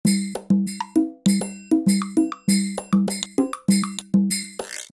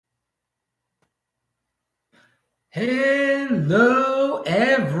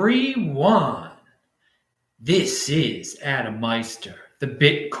everyone. This is Adam Meister, the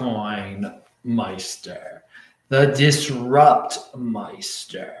Bitcoin Meister, the Disrupt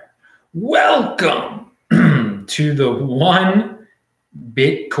Meister. Welcome to the One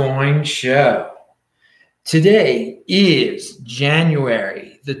Bitcoin Show. Today is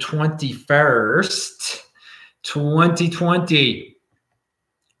January the 21st, 2020.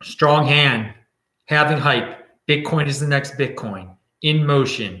 Strong hand, halving hype. Bitcoin is the next Bitcoin. In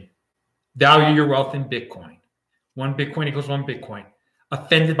motion. Value your wealth in Bitcoin. One Bitcoin equals one Bitcoin.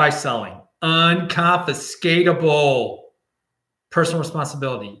 Offended by selling. Unconfiscatable. Personal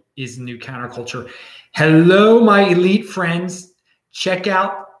responsibility is the new counterculture. Hello, my elite friends. Check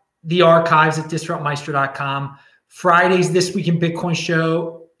out the archives at disruptmeister.com. Friday's This Week in Bitcoin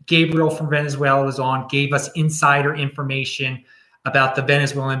show. Gabriel from Venezuela was on, gave us insider information about the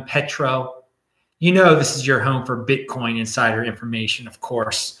Venezuelan petro. You know this is your home for Bitcoin insider information, of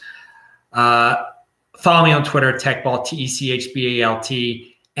course. Follow me on Twitter, TechBalt,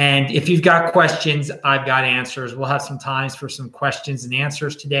 TECHBALT. And if you've got questions, I've got answers. We'll have some times for some questions and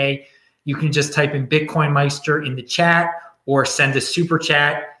answers today. You can just type in Bitcoin Meister in the chat or send a super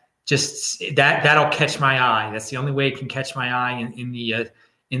chat. Just that'll catch my eye. That's the only way it can catch my eye in the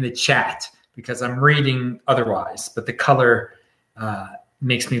chat, because I'm reading otherwise. But the color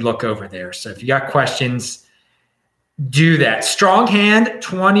makes me look over there. So if you got questions, do that. Strong hand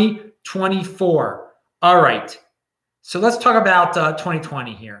 2024. All right. So let's talk about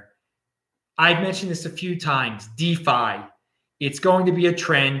 2020 here. I've mentioned this a few times. DeFi. It's going to be a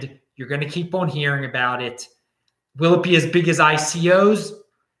trend. You're going to keep on hearing about it. Will it be as big as ICOs?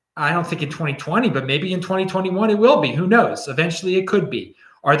 I don't think in 2020, but maybe in 2021 it will be. Who knows? Eventually it could be.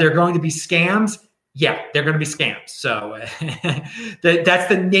 Are there going to be scams? Yeah, they're going to be scams. So that's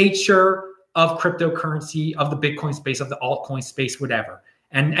the nature of cryptocurrency, of the Bitcoin space, of the altcoin space, whatever.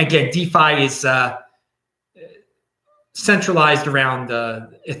 And again, DeFi is centralized around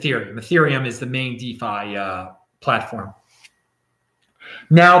Ethereum. Ethereum is the main DeFi platform.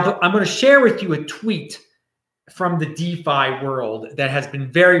 Now, I'm going to share with you a tweet from the DeFi world that has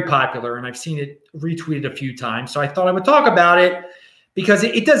been very popular, and I've seen it retweeted a few times. So I thought I would talk about it because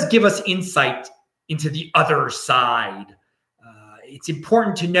it does give us insight into the other side. It's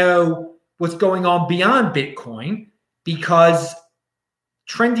important to know what's going on beyond Bitcoin, because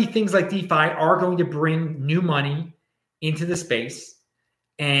trendy things like DeFi are going to bring new money into the space,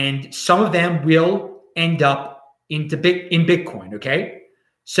 and some of them will end up in Bitcoin, okay?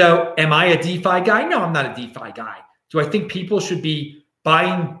 So am I a DeFi guy? No, I'm not a DeFi guy. Do I think people should be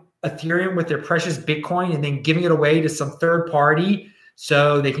buying Ethereum with their precious Bitcoin and then giving it away to some third party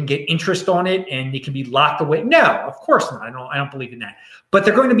so they can get interest on it and it can be locked away? No, of course not. I don't believe in that. But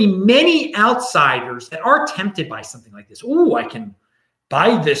there are going to be many outsiders that are tempted by something like this. Oh, I can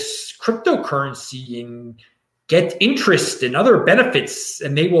buy this cryptocurrency and get interest and other benefits,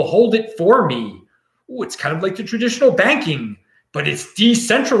 and they will hold it for me. Oh, it's kind of like the traditional banking, but it's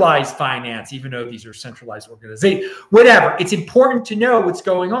decentralized finance, even though these are centralized organizations. Whatever. It's important to know what's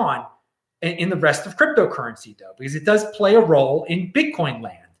going on in the rest of cryptocurrency, though, because it does play a role in Bitcoin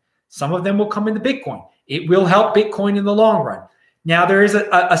land. Some of them will come into Bitcoin. It will help Bitcoin in the long run. Now, there is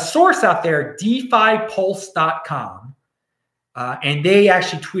a source out there, DeFiPulse.com, and they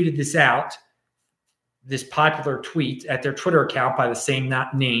actually tweeted this out, this popular tweet at their Twitter account by the same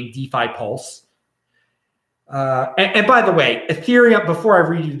name, DeFiPulse. And by the way, Ethereum, before I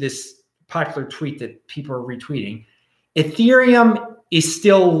read you this popular tweet that people are retweeting, Ethereum is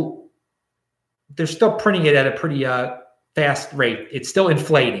still, they're still printing it at a pretty fast rate. It's still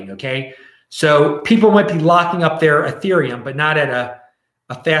inflating, okay? So people might be locking up their Ethereum, but not at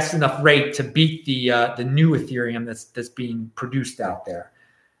a fast enough rate to beat the new Ethereum that's being produced out there.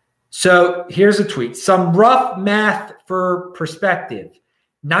 So here's a tweet. Some rough math for perspective.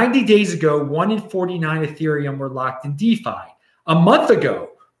 90 days ago, 1 in 49 Ethereum were locked in DeFi. A month ago,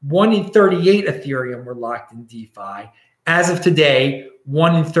 1 in 38 Ethereum were locked in DeFi. As of today,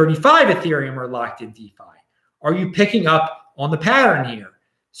 1 in 35 Ethereum are locked in DeFi. Are you picking up on the pattern here?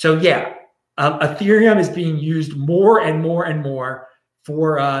 So yeah, Ethereum is being used more and more and more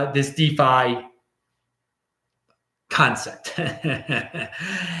for this DeFi concept.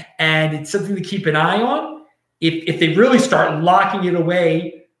 And it's something to keep an eye on. If they really start locking it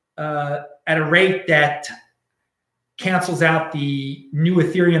away at a rate that cancels out the new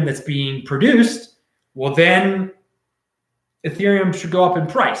Ethereum that's being produced, well, then Ethereum should go up in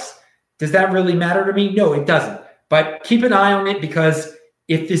price. Does that really matter to me? No, it doesn't. But keep an eye on it, because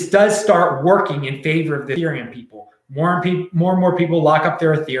if this does start working in favor of the Ethereum people, more and more people lock up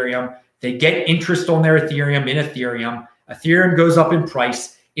their Ethereum. They get interest on their Ethereum in Ethereum. Ethereum goes up in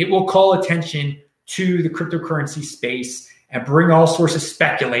price. it will call attention to the cryptocurrency space and bring all sorts of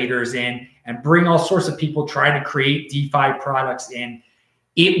speculators in and bring all sorts of people trying to create DeFi products in.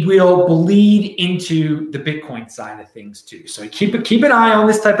 It will bleed into the Bitcoin side of things too. So keep an eye on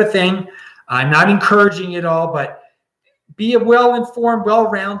this type of thing. I'm not encouraging it all, but be a well-informed,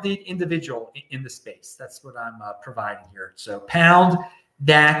 well-rounded individual in the space. That's what I'm providing here. So pound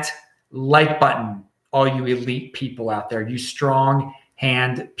that like button, all you elite people out there, you strong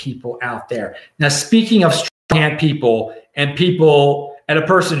hand people out there. Now, speaking of strong hand people and a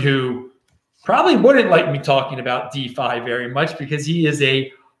person who probably wouldn't like me talking about DeFi very much because he is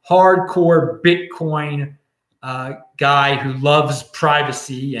a hardcore Bitcoin guy who loves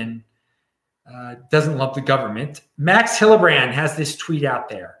privacy and doesn't love the government. Max Hillebrand has this tweet out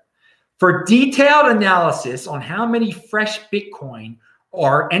there. For detailed analysis on how many fresh Bitcoin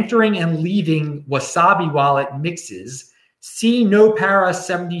are entering and leaving Wasabi wallet mixes, see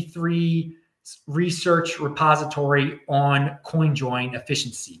NoPara73 research repository on CoinJoin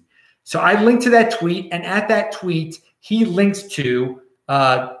efficiency. So I linked to that tweet, and at that tweet, he links to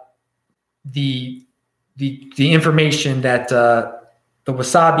the information that the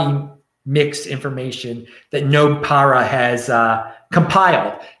Wasabi mix information that NoPara has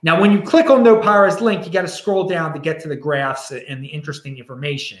compiled. Now, when you click on NoPara's link, you got to scroll down to get to the graphs and the interesting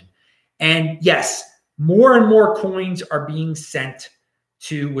information. And yes, more and more coins are being sent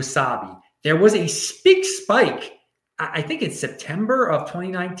to Wasabi. There was a big spike, I think in September of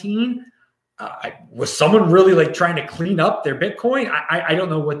 2019. Was someone really like trying to clean up their Bitcoin? I don't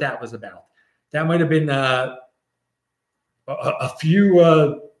know what that was about. That might have been a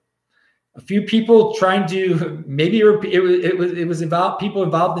few people trying to, maybe it was about people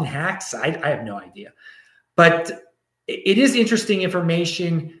involved in hacks. I have no idea, but it is interesting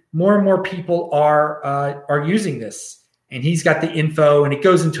information. More and more people are using this, and he's got the info, and it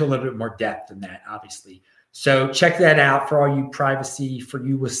goes into a little bit more depth than that, obviously. So check that out for all you privacy, for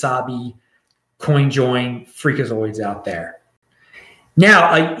you Wasabi, CoinJoin freakazoids out there.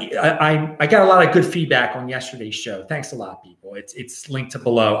 Now, I got a lot of good feedback on yesterday's show. Thanks a lot, people. It's linked to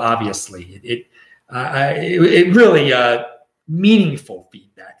below, obviously. It really meaningful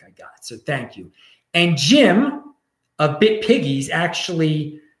feedback I got. So thank you. And Jim of BitPiggies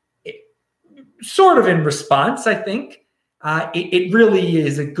actually, sort of in response, I think, it really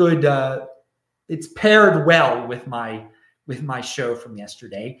is a good. It's paired well with my show from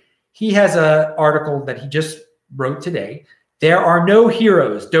yesterday. He has an article that he just wrote today. There are no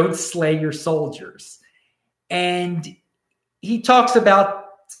heroes. Don't slay your soldiers. And he talks about,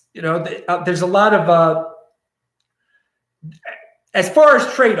 there's a lot of, as far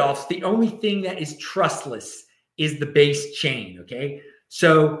as trade-offs, the only thing that is trustless is the base chain, okay?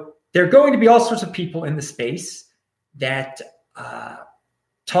 So there are going to be all sorts of people in the space that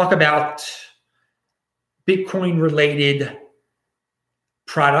talk about Bitcoin-related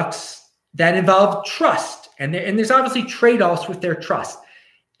products that involve trust. And there's obviously trade-offs with their trust.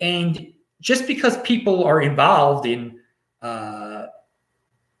 And just because people are involved in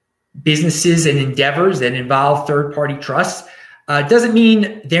businesses and endeavors that involve third-party trusts doesn't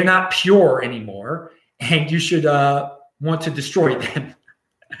mean they're not pure anymore, and you should want to destroy them.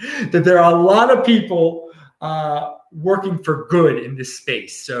 That there are a lot of people working for good in this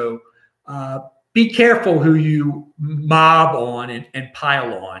space. So be careful who you mob on and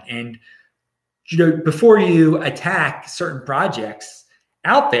pile on. And before you attack certain projects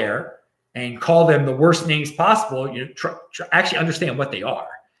out there and call them the worst names possible, actually understand what they are.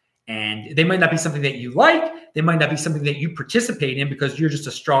 And they might not be something that you like. They might not be something that you participate in because you're just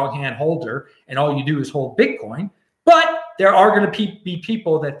a strong hand holder and all you do is hold Bitcoin. But there are going to be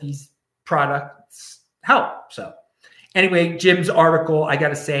people that these products help. So anyway, Jim's article, I got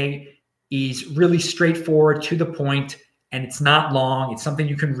to say, is really straightforward, to the point, and it's not long. It's something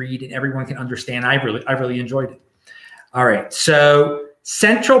you can read and everyone can understand. I really enjoyed it. All right. So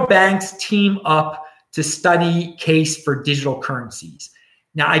central banks team up to study case for digital currencies.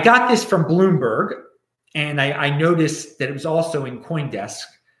 Now, I got this from Bloomberg, and I noticed that it was also in CoinDesk,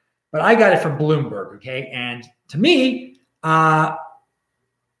 but I got it from Bloomberg, okay? And to me, a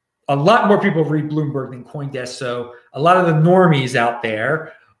lot more people read Bloomberg than CoinDesk, so a lot of the normies out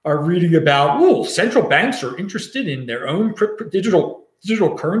there are reading about, central banks are interested in their own digital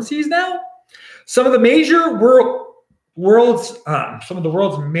currencies now. Some of the major some of the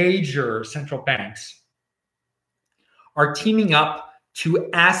world's major central banks are teaming up to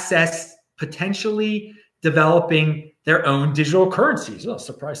assess potentially developing their own digital currencies. Oh,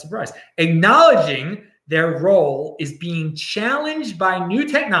 surprise, surprise. Acknowledging their role is being challenged by new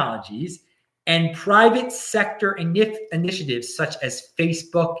technologies and private sector initiatives such as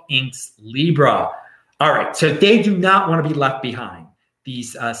Facebook Inc.'s Libra. All right, so they do not want to be left behind,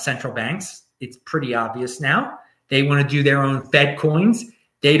 these central banks. It's pretty obvious now. They want to do their own Fed coins.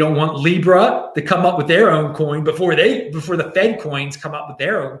 They don't want Libra to come up with their own coin before the Fed coins come up with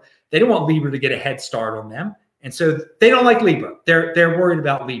their own. They don't want Libra to get a head start on them. And so they don't like Libra. They're worried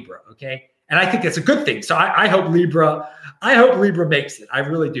about Libra, okay? And I think that's a good thing. So I hope Libra makes it. I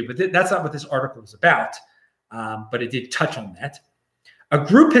really do. But that's not what this article is about. But it did touch on that. A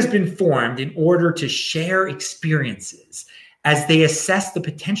group has been formed in order to share experiences as they assess the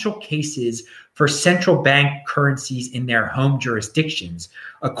potential cases for central bank currencies in their home jurisdictions,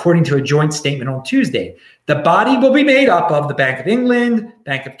 according to a joint statement on Tuesday. The body will be made up of the Bank of England,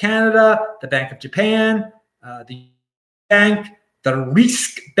 Bank of Canada, the Bank of Japan, the Bank, the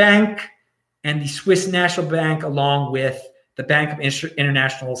Riksbank, and the Swiss National Bank, along with the Bank of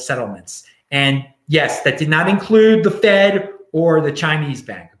International Settlements. And yes, that did not include the Fed or the Chinese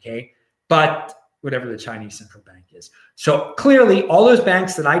bank, okay? But whatever the Chinese central bank is. So clearly, all those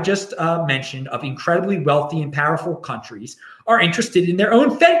banks that I just mentioned of incredibly wealthy and powerful countries are interested in their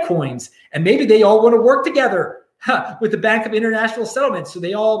own Fed coins. And maybe they all want to work together with the Bank of International Settlements so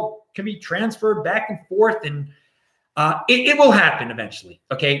they all can be transferred back and forth. And it will happen eventually,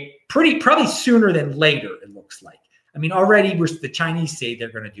 okay? Probably sooner than later, it looks like. I mean, already the Chinese say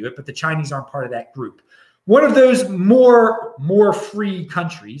they're going to do it, but the Chinese aren't part of that group. One of those more free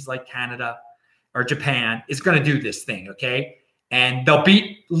countries like Canada or Japan is going to do this thing, okay? And they'll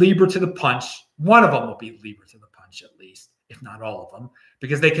beat Libra to the punch. One of them will beat Libra to the punch at least, if not all of them,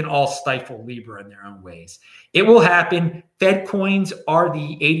 because they can all stifle Libra in their own ways. It will happen. Fed coins are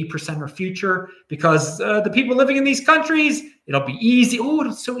the 80% of future because the people living in these countries, it'll be easy. Oh,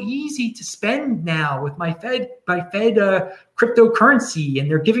 it's so easy to spend now with my Fed cryptocurrency, and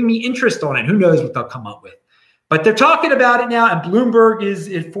they're giving me interest on it. Who knows what they'll come up with? But they're talking about it now, and Bloomberg is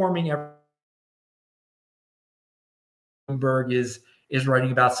informing everyone. Bloomberg is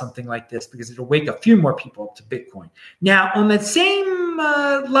writing about something like this because it'll wake a few more people up to Bitcoin. Now, on that same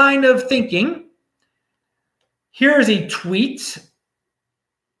line of thinking, here's a tweet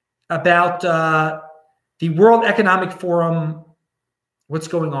about the World Economic Forum. What's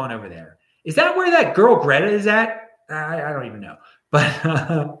going on over there? Is that where that girl Greta is at? I don't even know. But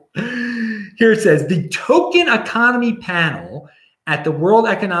here it says, the Token Economy panel at the World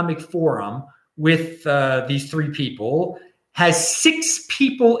Economic Forum with these three people has 6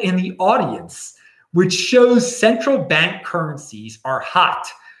 people in the audience, which shows central bank currencies are hot,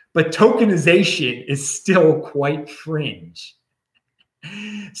 but tokenization is still quite fringe.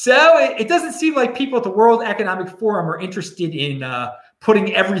 So it doesn't seem like people at the World Economic Forum are interested in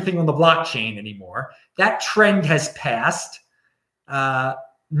putting everything on the blockchain anymore. That trend has passed,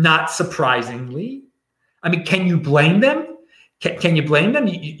 not surprisingly. I mean, can you blame them? Can you blame them?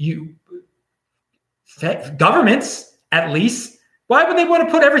 Governments, at least, why would they want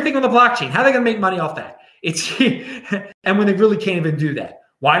to put everything on the blockchain? How are they going to make money off that? And when they really can't even do that,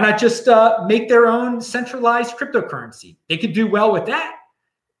 why not just make their own centralized cryptocurrency? They could do well with that.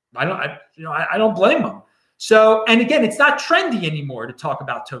 I don't blame them. So, and again, it's not trendy anymore to talk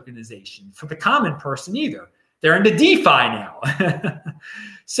about tokenization for the common person either. They're into DeFi now.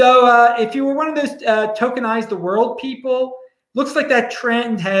 So if you were one of those tokenize the world people, looks like that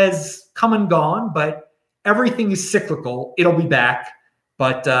trend has come and gone, but everything is cyclical. It'll be back.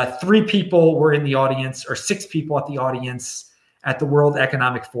 But 3 people were in the audience, or 6 people at the audience at the World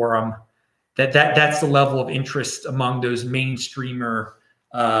Economic Forum. That's the level of interest among those mainstreamer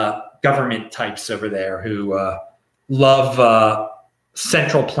government types over there who love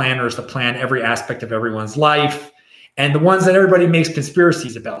central planners to plan every aspect of everyone's life, and the ones that everybody makes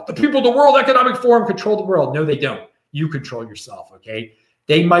conspiracies about. The people at the World Economic Forum control the world. No, they don't. You control yourself, okay?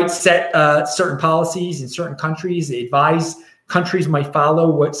 They might set certain policies in certain countries. They advise countries might follow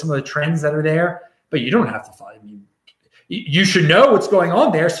what some of the trends that are there, but you don't have to follow. I mean, you should know what's going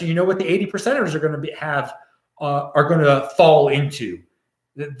on there, so you know what the 80%ers are going to are going to fall into.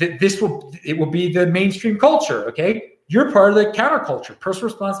 It will be the mainstream culture, okay? You're part of the counterculture. Personal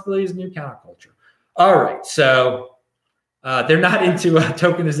responsibility is the new counterculture. All right, so they're not into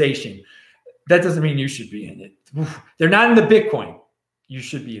tokenization. That doesn't mean you should be in it. They're not into Bitcoin. You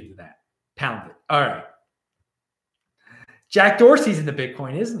should be into that. Pound it. All right. Jack Dorsey's into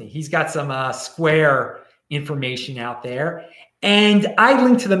Bitcoin, isn't he? He's got some Square information out there. And I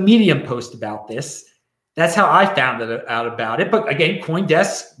linked to the Medium post about this. That's how I found out about it. But again,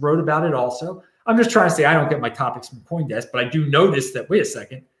 CoinDesk wrote about it also. I'm just trying to say I don't get my topics from CoinDesk, but I do notice that, wait a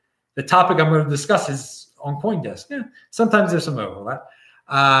second, the topic I'm going to discuss is on CoinDesk. Yeah, sometimes there's some overlap.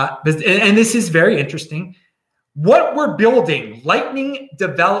 And this is very interesting. What we're building, Lightning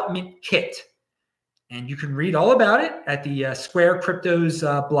Development Kit. And you can read all about it at the Square Crypto's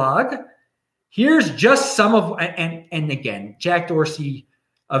blog. Here's just some of, and again, Jack Dorsey,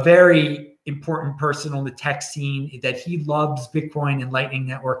 a very important person on the tech scene, that he loves Bitcoin and Lightning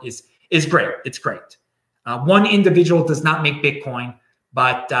Network is great. It's great. One individual does not make Bitcoin,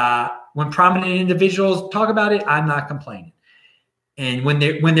 but when prominent individuals talk about it, I'm not complaining. And when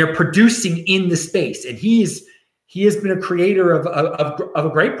they're producing in the space, and he has been a creator of a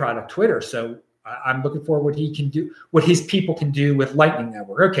great product, Twitter. So I'm looking for what he can do, what his people can do with Lightning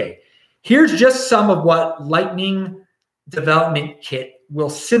Network. Okay, here's just some of what Lightning Development Kit will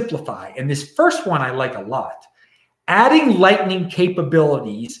simplify. And this first one I like a lot. Adding Lightning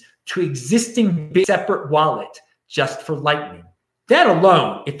capabilities to existing separate wallet just for Lightning. That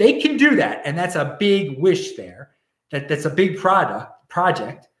alone, if they can do that, and that's a big wish there, that's a big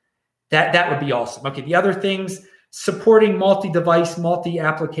project, that would be awesome. Okay, the other things, supporting multi-device,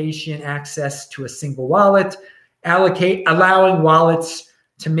 multi-application access to a single wallet, allowing wallets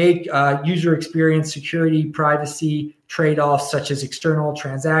to make user experience, security, privacy trade-offs such as external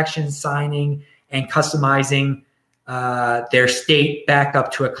transactions, signing, and customizing their state back up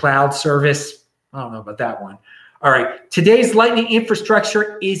to a cloud service. I don't know about that one. All right. Today's Lightning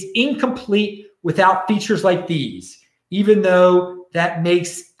infrastructure is incomplete without features like these. Even though that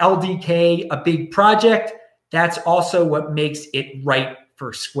makes LDK a big project, that's also what makes it right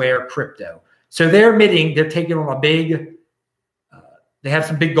for Square Crypto. So they're admitting they're taking on a big, they have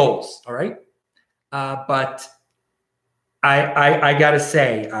some big goals, all right? But I got to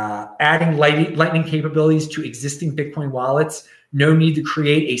say, adding Lightning capabilities to existing Bitcoin wallets, no need to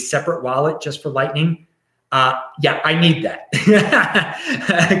create a separate wallet just for Lightning. Yeah, I need that.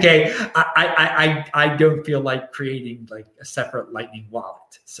 Okay, I don't feel like creating like a separate Lightning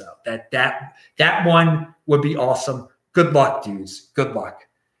wallet. So that one would be awesome. Good luck, dudes. Good luck.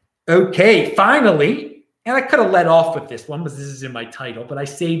 Okay, finally, and I could have let off with this one because this is in my title, but I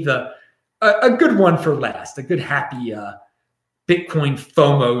saved a good one for last. A good happy Bitcoin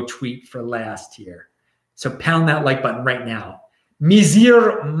FOMO tweet for last here. So pound that like button right now.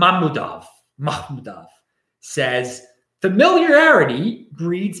 Mizir Mahmudov says, familiarity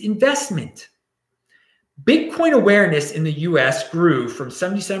breeds investment. Bitcoin awareness in the US grew from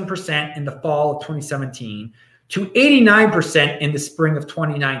 77% in the fall of 2017 to 89% in the spring of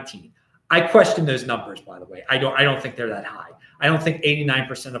 2019. I question those numbers, by the way. I don't think they're that high. I don't think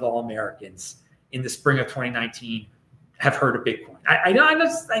 89% of all Americans in the spring of 2019 have heard of Bitcoin. I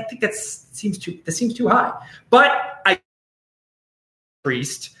think that seems too high. But I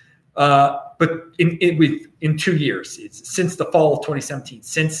increased. But in 2 years, it's since the fall of 2017,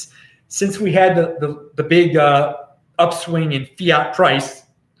 since we had the big upswing in fiat price,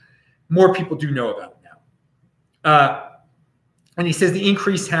 more people do know about it now. And he says the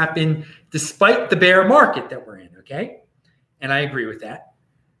increase happened despite the bear market that we're in. Okay, and I agree with that.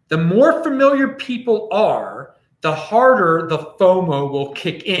 The more familiar people are, the harder the FOMO will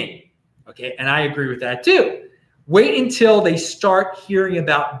kick in. Okay, and I agree with that too. Wait until they start hearing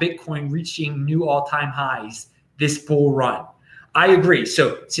about Bitcoin reaching new all-time highs this bull run. I agree.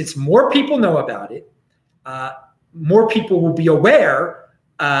 So since more people know about it, more people will be aware,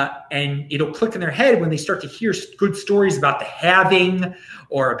 and it'll click in their head when they start to hear good stories about the halving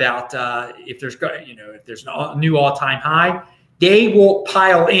or about if there's a new all-time high. They will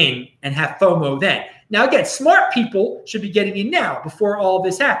pile in and have FOMO then. Now, again, smart people should be getting in now before all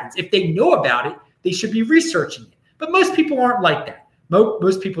this happens. If they know about it, they should be researching it. But most people aren't like that.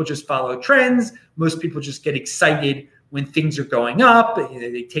 Most people just follow trends. Most people just get excited when things are going up.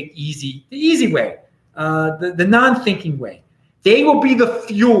 They take the easy way, the non-thinking way. They will be the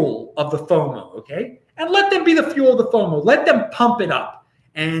fuel of the FOMO, okay? And let them be the fuel of the FOMO. Let them pump it up.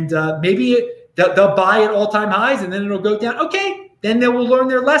 And maybe they'll buy at all-time highs and then it'll go down. Okay, then they will learn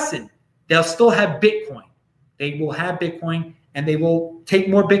their lesson. They'll still have Bitcoin. They will have Bitcoin, and they will take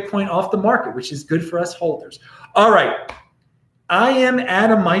more Bitcoin off the market, which is good for us holders. All right. I am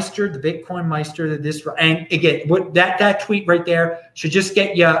Adam Meister, the Bitcoin Meister. And again, what that tweet right there should just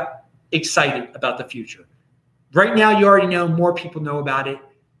get you excited about the future. Right now, you already know more people know about it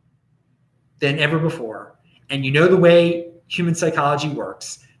than ever before. And you know the way human psychology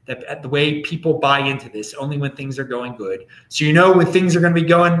works, that the way people buy into this only when things are going good. So you know when things are going to be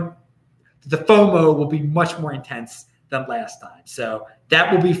going, the FOMO will be much more intense than last time. So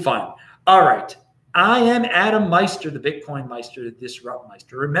that will be fun. All right. I am Adam Meister, the Bitcoin Meister, the Disrupt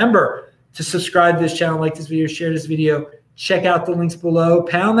Meister. Remember to subscribe to this channel, like this video, share this video, check out the links below,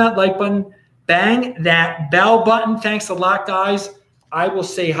 pound that like button, bang that bell button. Thanks a lot, guys. I will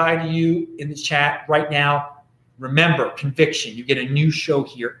say hi to you in the chat right now. Remember, Conviction. You get a new show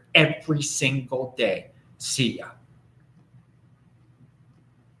here every single day. See ya.